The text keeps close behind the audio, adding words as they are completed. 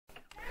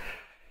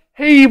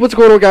Hey, what's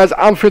going on, guys?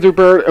 I'm Feathered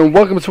Bird, and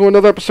welcome to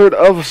another episode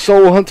of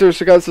Soul Hunter.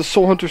 So, guys, the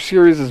Soul Hunter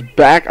series is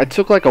back. I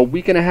took like a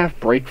week and a half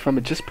break from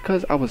it just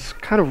because I was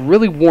kind of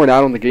really worn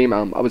out on the game.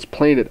 I was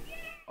playing it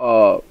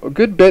a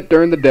good bit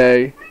during the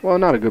day. Well,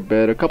 not a good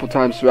bit, a couple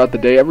times throughout the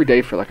day, every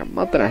day for like a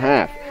month and a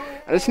half.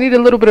 I just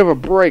needed a little bit of a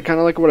break, kind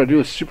of like what I do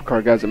with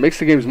Supercard, guys. It makes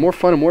the games more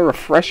fun and more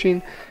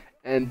refreshing.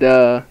 And,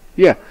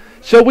 yeah.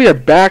 So, we are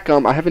back.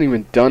 I haven't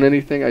even done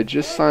anything. I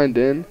just signed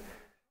in.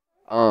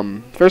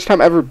 First time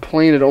ever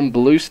playing it on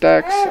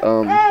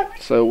BlueStacks,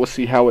 so we'll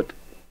see how it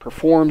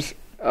performs,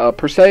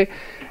 per se,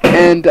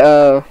 and,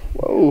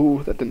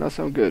 whoa, that did not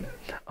sound good,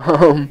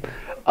 and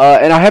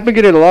I have been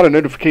getting a lot of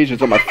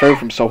notifications on my phone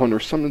from Soul Hunter,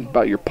 something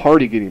about your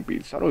party getting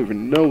beat, so I don't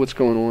even know what's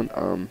going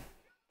on.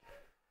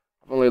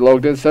 I've only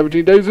logged in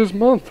 17 days this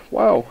month,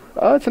 wow,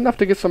 it's enough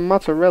to get some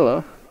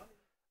mozzarella,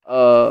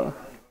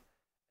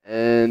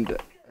 and,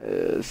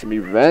 some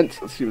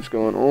events, let's see what's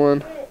going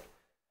on.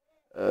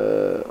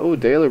 Oh,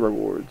 daily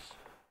rewards.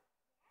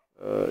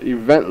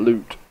 Event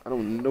loot. I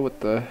don't know what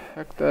the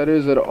heck that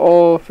is at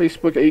all.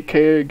 Facebook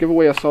 8K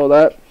giveaway, I saw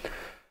that.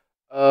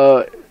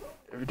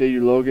 Every day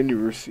you log in, you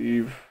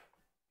receive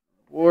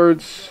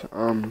rewards.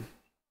 Wow,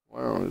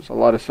 there's a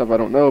lot of stuff I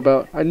don't know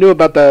about. I knew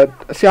about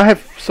that. See, I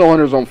have Soul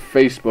Hunters on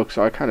Facebook,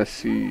 so I kind of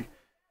see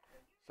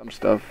some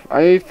stuff.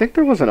 I think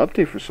there was an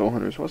update for Soul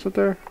Hunters, wasn't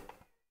there?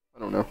 I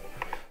don't know.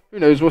 Who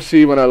knows? We'll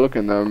see when I look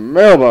in the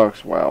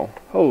mailbox. Wow.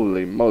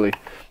 Holy moly.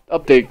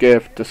 Update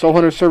gift. The Soul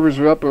Hunter servers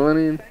are up and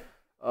running.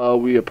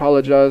 We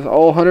apologize.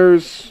 All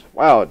hunters.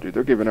 Wow, dude,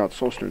 they're giving out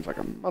soul stones like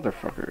a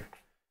motherfucker.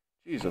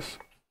 Jesus.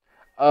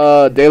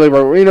 Daily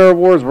arena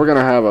rewards. We're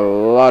gonna have a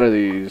lot of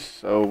these,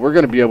 so we're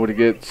gonna be able to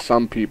get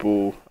some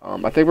people.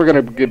 I think we're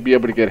gonna be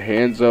able to get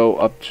Hanzo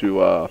up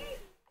to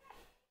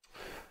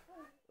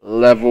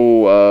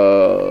level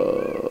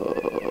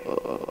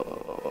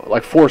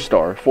like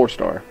 4-star.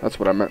 4-star. That's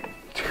what I meant.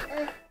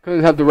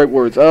 Couldn't have the right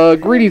words.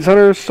 Greetings,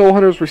 hunters. Soul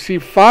Hunters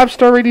receive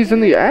 5-star ratings in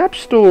the App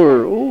Store.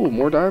 Ooh,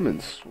 more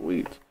diamonds.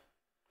 Sweet.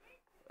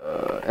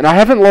 And I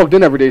haven't logged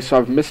in every day, so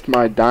I've missed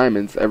my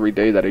diamonds every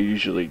day that I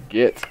usually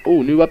get.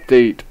 Oh, new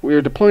update. We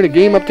are deploying a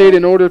game update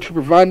in order to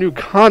provide new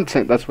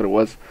content. That's what it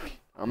was.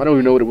 I don't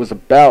even know what it was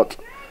about.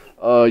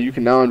 You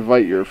can now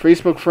invite your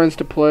Facebook friends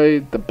to play.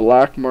 The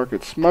Black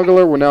Market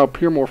Smuggler will now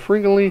appear more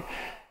frequently.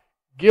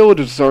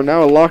 Guilds are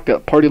now unlocked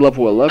at party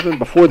level 11.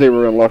 Before they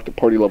were unlocked at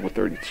party level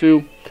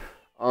 32.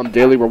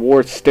 Daily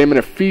rewards,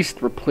 Stamina Feast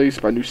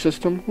replaced by new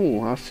system. Ooh,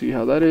 I'll see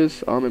how that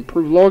is.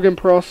 Improved login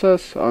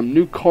process.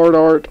 New card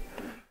art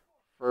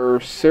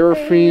for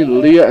Seraphine,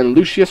 Leah, and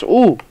Lucius.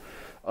 Ooh,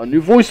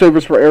 new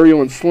voiceovers for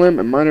Ariel and Slim,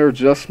 and minor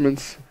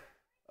adjustments.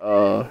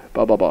 Blah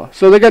blah blah.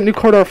 So they got new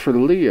card art for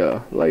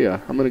Leah.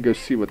 I'm gonna go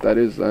see what that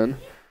is then.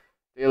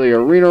 Daily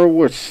arena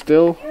rewards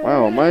still.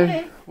 Wow,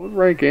 what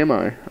rank am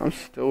I? I'm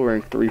still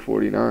ranked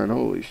 349.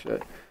 Holy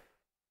shit.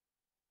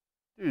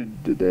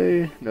 Dude, did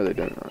they? No, they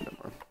didn't. Never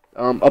mind.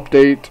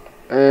 Update,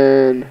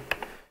 and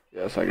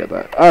yes, I got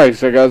that. Alright,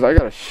 so guys, I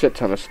got a shit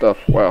ton of stuff.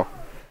 Wow.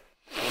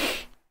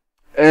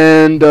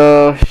 And,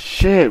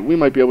 shit, we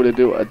might be able to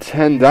do a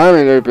 10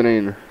 diamond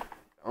opening.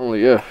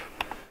 Only if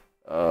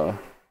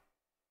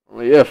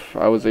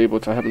I was able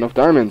to have enough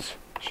diamonds.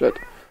 Shit.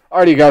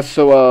 Alrighty, guys,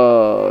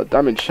 so,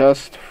 diamond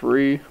chest,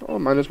 free. Oh,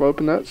 might as well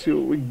open that, see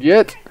what we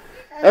get.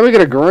 And we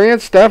get a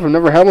grand staff. I've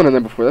never had one of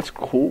them before. That's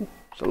cool.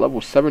 So, level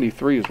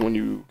 73 is when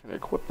you can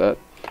equip that.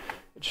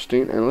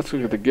 Interesting. And let's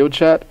look at the guild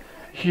chat.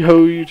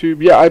 Yo,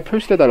 YouTube. Yeah, I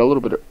posted that a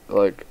little bit,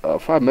 like,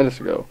 5 minutes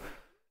ago.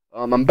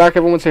 I'm back.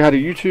 Everyone say hi to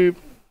YouTube.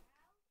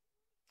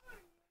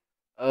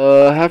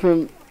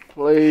 Haven't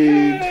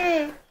played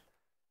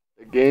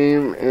the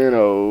game in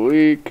a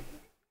week.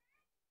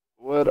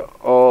 What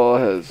all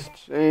has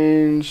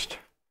changed?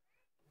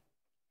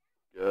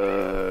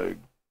 Let's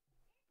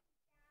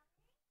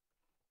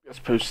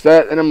post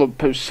that, and I'm gonna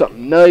post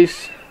something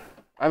nice.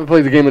 I haven't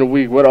played the game in a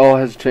week. What all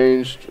has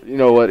changed? You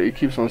know what? It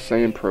keeps on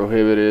saying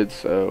prohibited,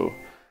 so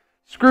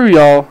screw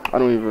y'all. I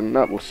don't even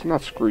not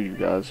screw you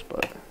guys,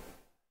 but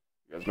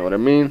you guys know what I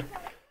mean.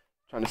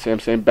 Trying to say I'm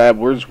saying bad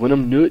words when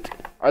I'm not.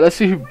 Alright, let's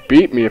see who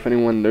beat me. If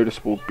anyone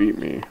noticeable beat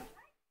me.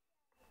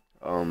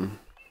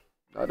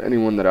 Not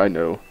anyone that I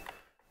know.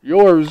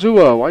 Your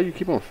Zua, why you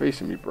keep on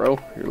facing me, bro?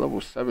 You're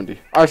level 70.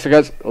 Alright, so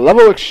guys,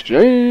 level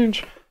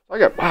exchange.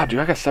 Wow, dude,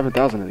 I got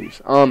 7,000 of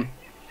these.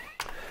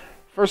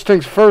 First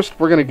things first,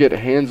 we're gonna get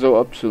Hanzo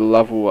up to the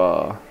level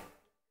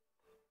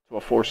to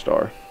a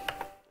 4-star,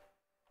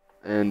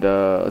 and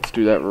let's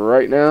do that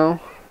right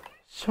now.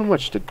 So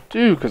much to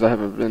do because I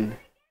haven't been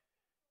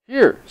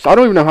here, so I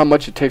don't even know how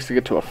much it takes to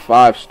get to a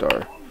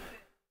 5-star.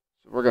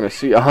 So we're gonna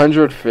see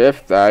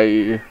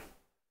 105th.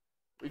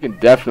 We can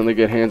definitely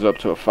get Hanzo up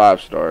to a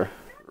 5-star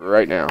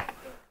right now.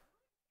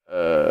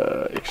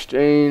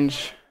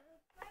 Exchange.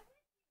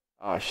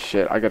 Oh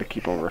shit! I gotta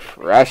keep on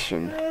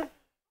refreshing.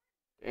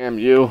 Damn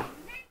you.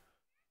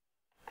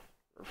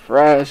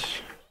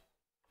 Refresh.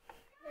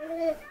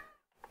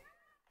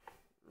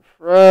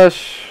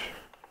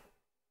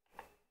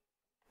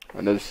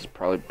 I know this is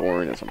probably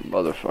boring as a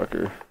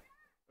motherfucker.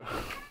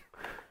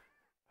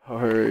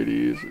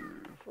 Alrighty.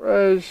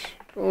 refresh.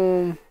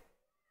 Boom.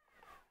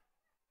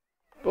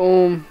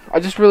 Boom. I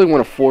just really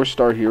want a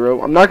 4-star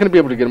hero. I'm not going to be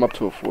able to get him up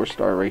to a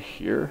 4-star right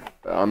here.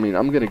 But, I mean,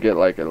 I'm going to get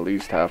like at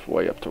least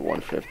halfway up to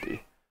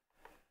 150.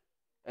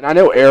 And I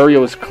know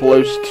Ariel is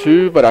close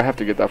too, but I have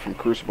to get that from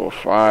Crucible of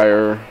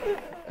Fire.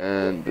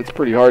 And it's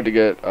pretty hard to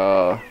get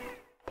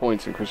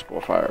points in Crucible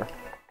of Fire.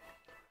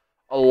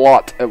 A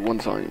lot at one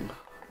time.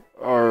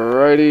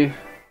 Alrighty.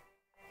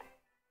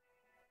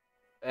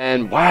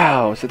 And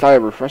wow, since I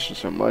refresh it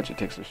so much, it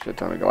takes a shit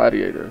ton of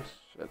gladiators.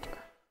 Shit.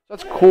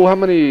 That's cool. How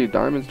many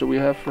diamonds do we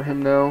have for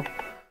him now?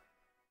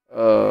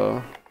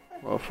 Well,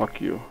 fuck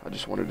you. I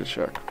just wanted to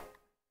check.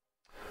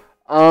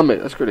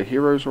 Let's go to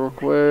heroes real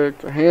quick.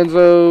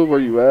 Hanzo, where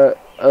you at?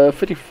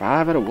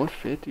 55 out of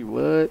 150.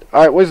 What?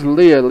 Alright, where's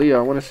Leah? Leah,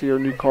 I want to see her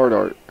new card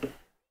art.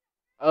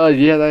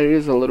 Yeah, that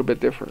is a little bit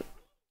different.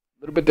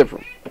 A little bit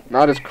different.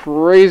 Not as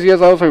crazy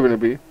as I was hoping to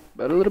be,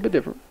 but a little bit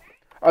different.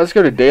 Alright, let's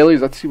go to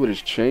dailies. Let's see what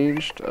has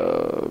changed.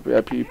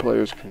 VIP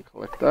players can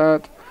collect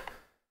that.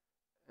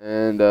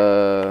 And,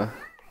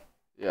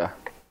 yeah.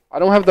 I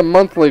don't have the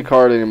monthly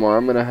card anymore.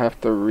 I'm going to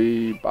have to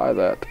re-buy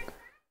that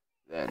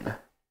then.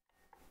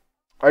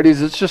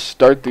 Alrighty, let's just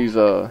start these,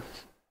 good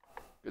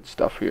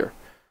stuff here.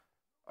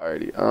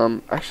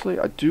 Alrighty, actually,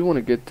 I do want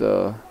to get,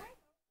 how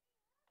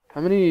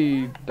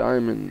many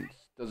diamonds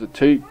does it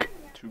take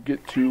to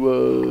get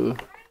to,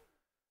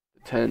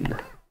 10? I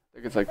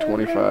think it's like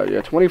 25.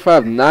 Yeah,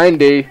 25,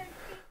 90.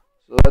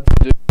 So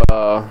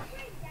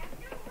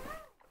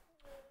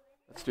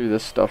let's do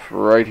this stuff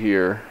right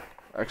here.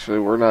 Actually,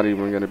 we're not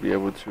even going to be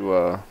able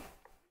to,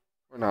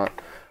 we're not.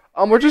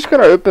 We're just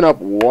going to open up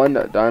one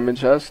diamond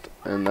chest,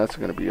 and that's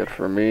going to be it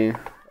for me,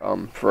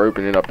 for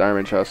opening up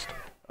diamond chest,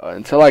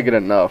 until I get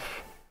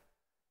enough.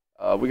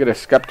 We get a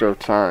Scepter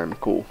time,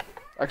 cool.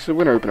 Actually,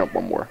 we're going to open up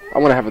one more. I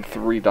want to have a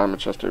 3 diamond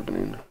chest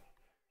opening.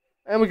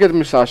 And we get the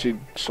Musashi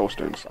Soul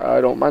Stones.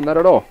 I don't mind that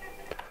at all.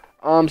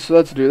 So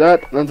let's do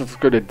that. Then let's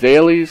go to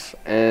dailies,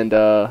 and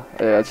yeah,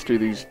 let's do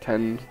these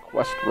 10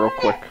 quests real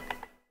quick.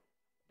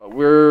 But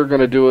we're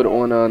going to do it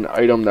on an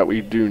item that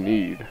we do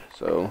need,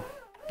 so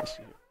let's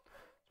see.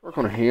 Work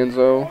on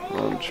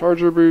Hanzo.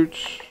 Charger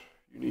boots.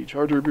 You need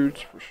charger boots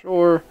for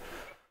sure.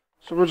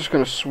 So we're just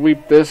going to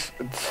sweep this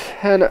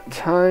 10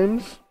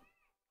 times.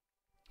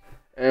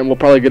 And we'll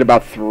probably get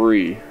about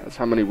 3. That's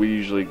how many we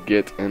usually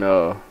get in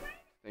a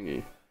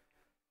thingy.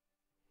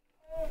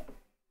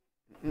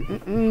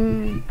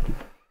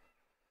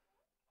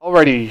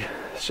 Alrighty.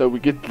 So we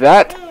get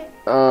that.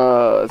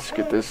 Let's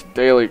get this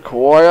daily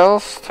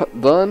quest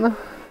done.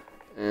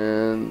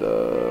 And,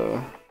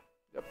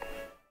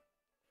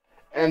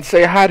 and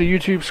say hi to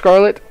YouTube,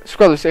 Scarlet.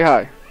 Scarlet, say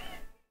hi.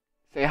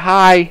 Say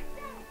hi.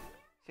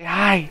 Say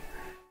hi.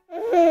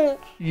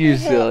 You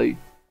silly.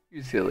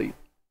 You silly.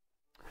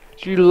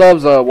 She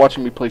loves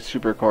watching me play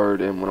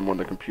Supercard and when I'm on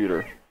the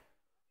computer.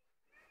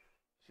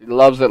 She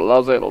loves it,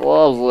 loves it,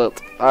 loves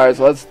it. Alright,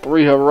 so that's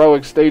 3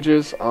 heroic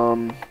stages.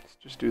 Let's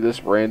just do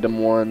this random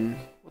one.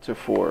 What's it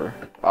for?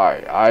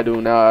 Alright, I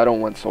don't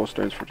want soul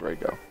stones for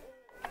Draco.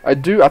 I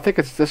think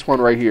it's this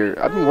one right here.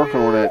 I've been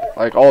working on it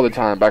like all the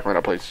time back when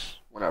I played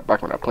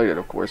back when I played it,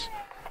 of course.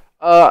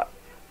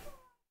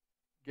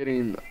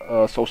 Getting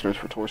soul stones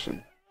for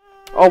Torsen.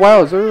 Oh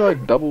wow, is there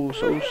like double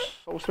soul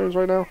stones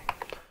right now?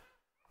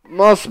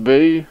 Must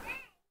be.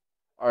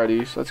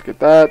 Alrighty, so let's get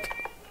that.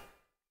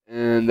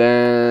 And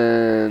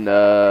then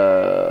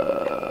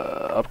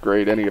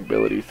upgrade any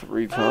ability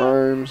 3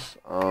 times.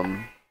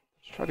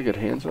 Let's try to get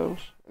Hanzos.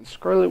 And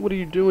Scarlet, what are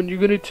you doing? You're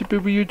gonna tip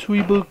over your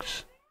toy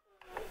books.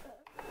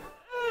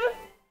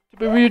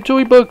 Tip over your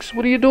toy books.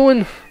 What are you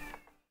doing?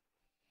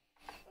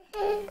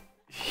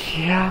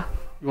 Yeah.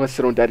 You want to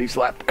sit on Daddy's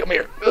lap? Come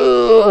here.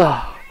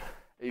 Ugh.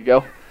 There you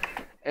go.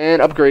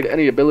 And upgrade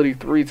any ability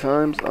 3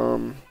 times.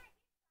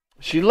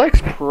 She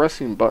likes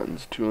pressing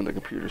buttons too on the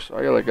computer, so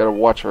I gotta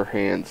watch her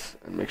hands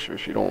and make sure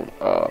she don't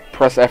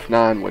press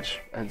F9, which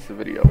ends the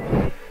video.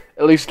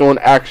 At least on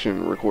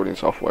action recording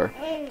software.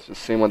 It's the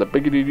same one that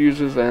Big Dude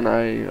uses, and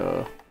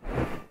I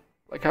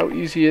like how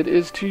easy it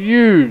is to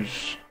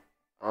use.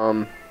 What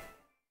are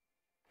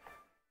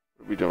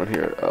we doing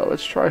here?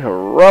 Let's try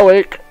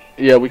heroic.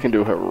 Yeah, we can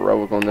do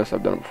heroic on this.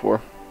 I've done it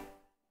before.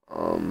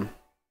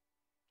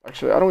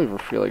 Actually, I don't even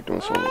feel like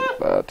doing something like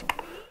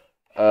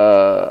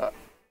that.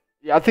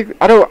 Yeah, I think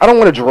I don't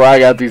want to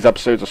drag out these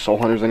episodes of Soul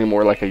Hunters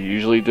anymore like I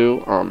usually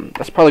do.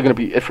 That's probably gonna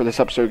be it for this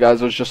episode,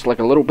 guys. It was just like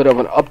a little bit of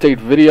an update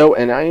video,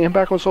 and I am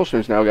back on Soul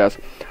Stones now, guys.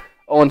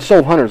 Oh, on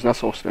Soul Hunters, not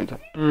Soul Stones.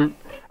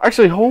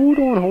 Actually, hold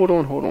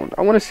on.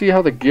 I want to see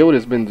how the guild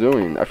has been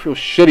doing. I feel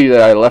shitty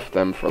that I left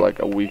them for like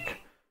a week.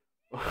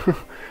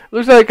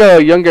 Looks like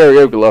young Gary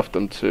Oak left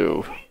them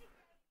too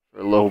for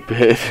a little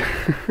bit.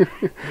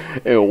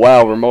 And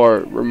wow,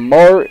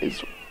 Ramar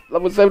is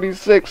level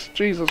 76.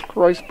 Jesus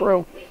Christ,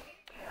 bro.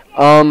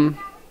 What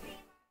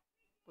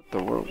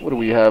the world? What do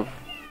we have?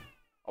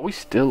 Are we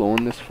still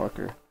on this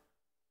fucker?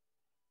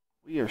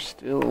 We are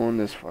still on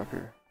this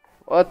fucker.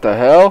 What the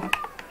hell?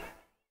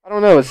 I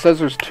don't know. It says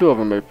there's 2 of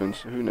them open,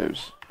 so who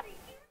knows?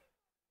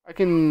 I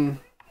can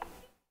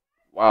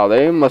Wow,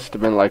 they must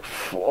have been like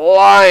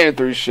flying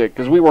through shit,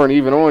 because we weren't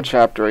even on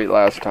chapter 8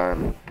 last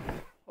time.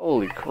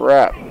 Holy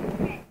crap.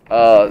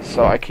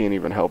 So I can't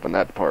even help in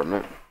that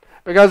department.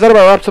 But guys, that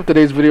about wraps up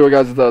today's video,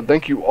 guys.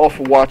 Thank you all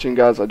for watching,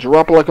 guys.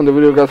 Drop a like on the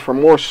video, guys, for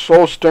more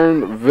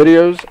Soulstone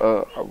videos.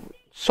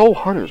 Soul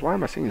Hunters. Why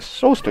am I saying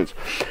Soulstones?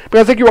 But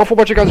guys, thank you all for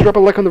watching, guys. Drop a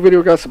like on the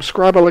video, guys.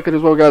 Subscribe, I like it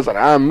as well, guys.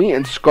 And me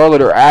and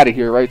Scarlet are out of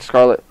here, right,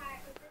 Scarlet?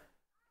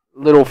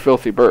 Little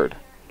filthy bird.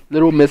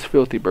 Little Miss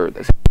Filthy Bird.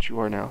 That's what you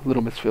are now.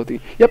 Little Miss Filthy.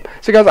 Yep.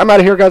 So guys, I'm out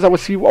of here, guys. I will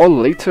see you all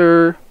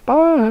later.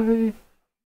 Bye.